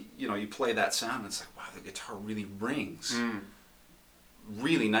play, you play that sound, and it's like, wow, the guitar really rings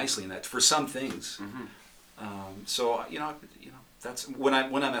really nicely in that for some things. So that's when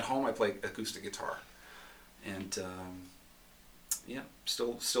I'm at home, I play acoustic guitar, and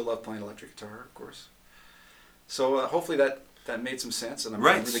still love playing electric guitar, of course. So hopefully that made some sense, and I'm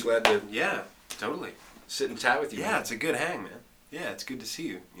really glad to totally sit and chat with you. Yeah, it's a good hang, man. Yeah, it's good to see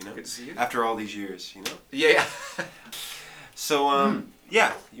you. You know, good to see you after all these years. You know. Yeah. So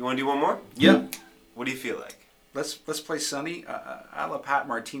you want to do one more? Yeah. What do you feel like? Let's play Sunny, a la Pat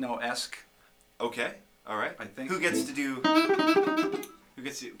Martino-esque. Okay. All right. I think. Who gets to do?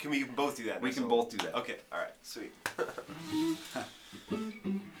 Can we both do that? We can both do that. Okay. All right. Sweet.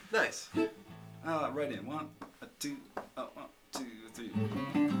 Nice. Right in. 1, 2, 1, 2, 3.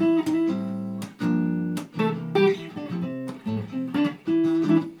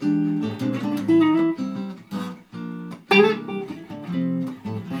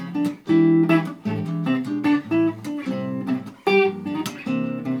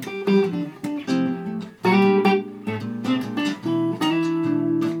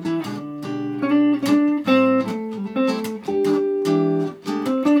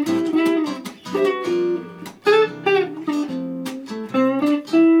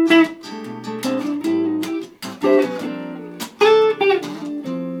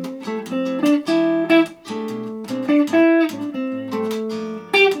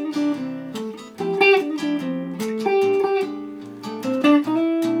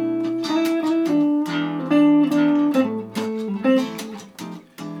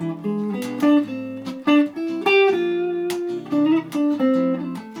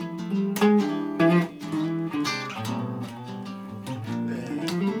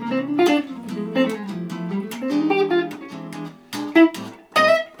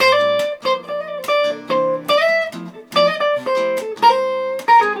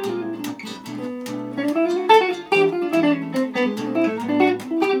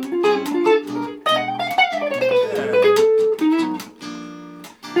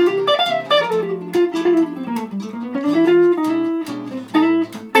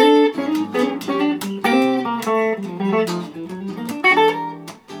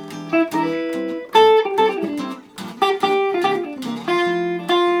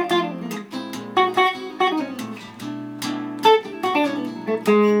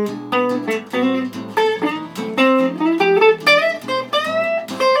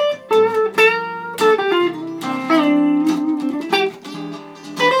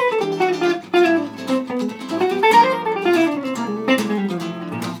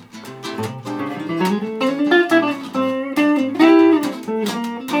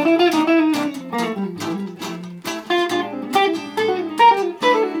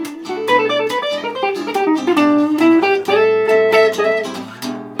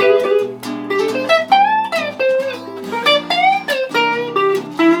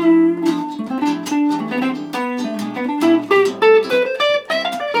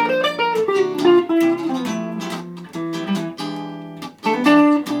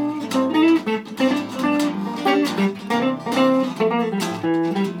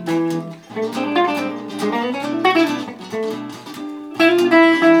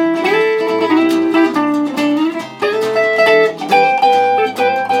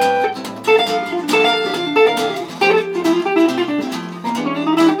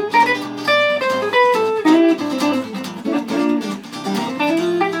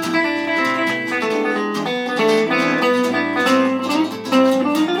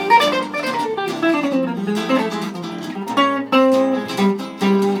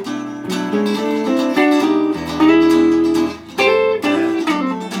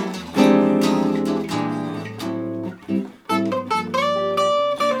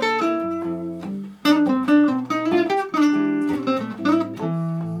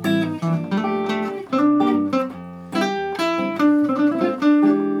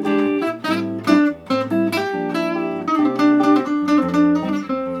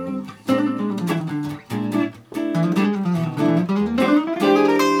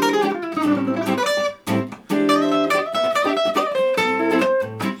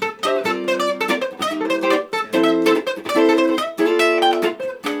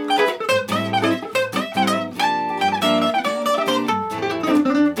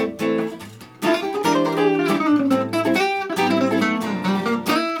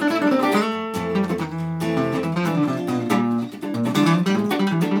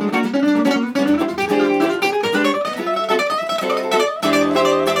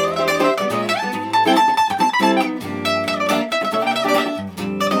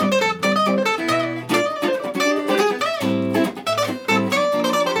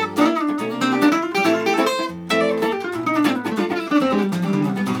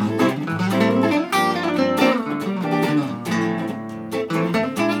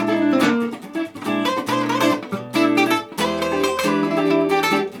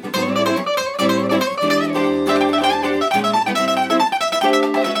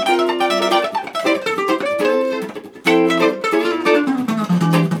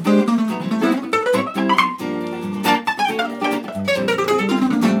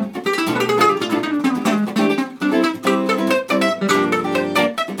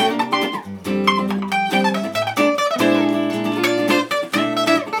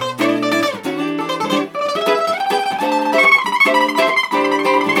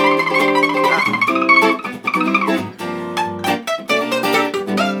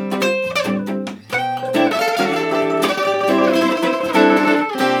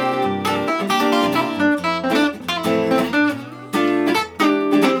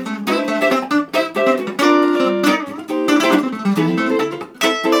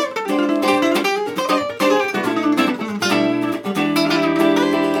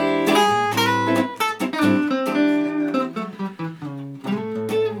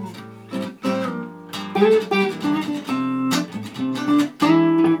 We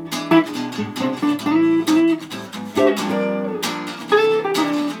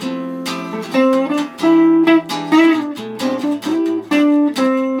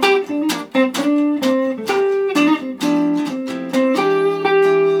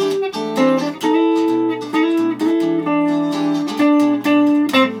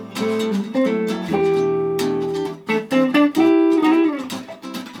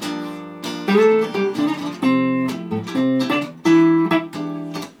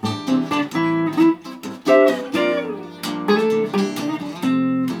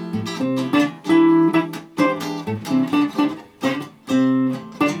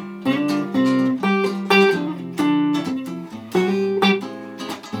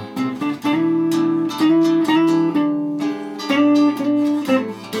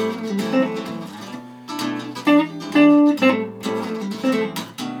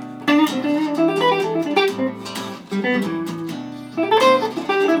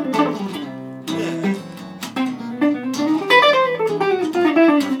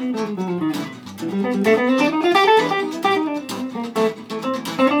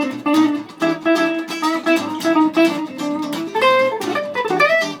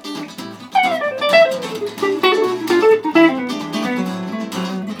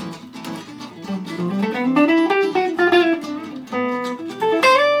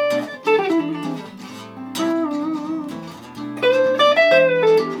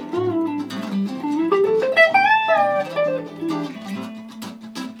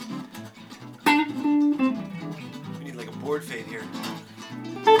need like a board fade here.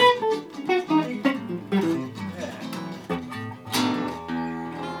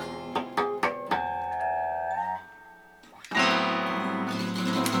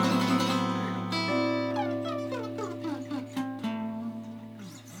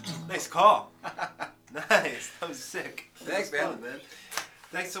 Nice call. Nice. That was sick. Thanks, That was man. fun, man.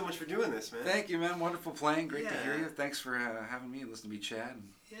 Thanks so much for doing this, man. Thank you, man. Wonderful playing. Great to hear Yeah. you. Thanks for having me and listen to me chat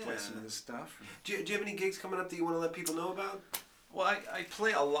and play some of this stuff. Do you have any gigs coming up that you want to let people know about? Well, I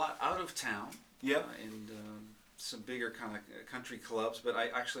play a lot out of town. Yep. And some bigger kind of country clubs, but I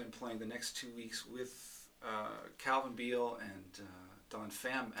actually am playing the next 2 weeks with Calvin Beal and Don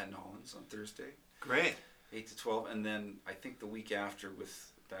Pham at Nolan's on Thursday. Great. 8 to 12, and then I think the week after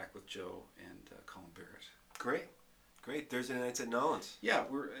back with Joe and Colin Barrett. Great. Thursday nights at Nolan's. Yeah,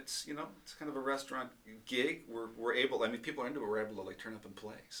 it's kind of a restaurant gig. We're able. I mean, people are into it. We're able to like turn up and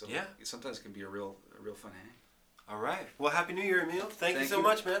play. So yeah, sometimes it can be a real fun hang. All right. Well, Happy New Year, Emile. Thank you so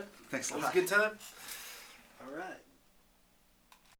much, man. Thanks a lot. It was a good time. All right.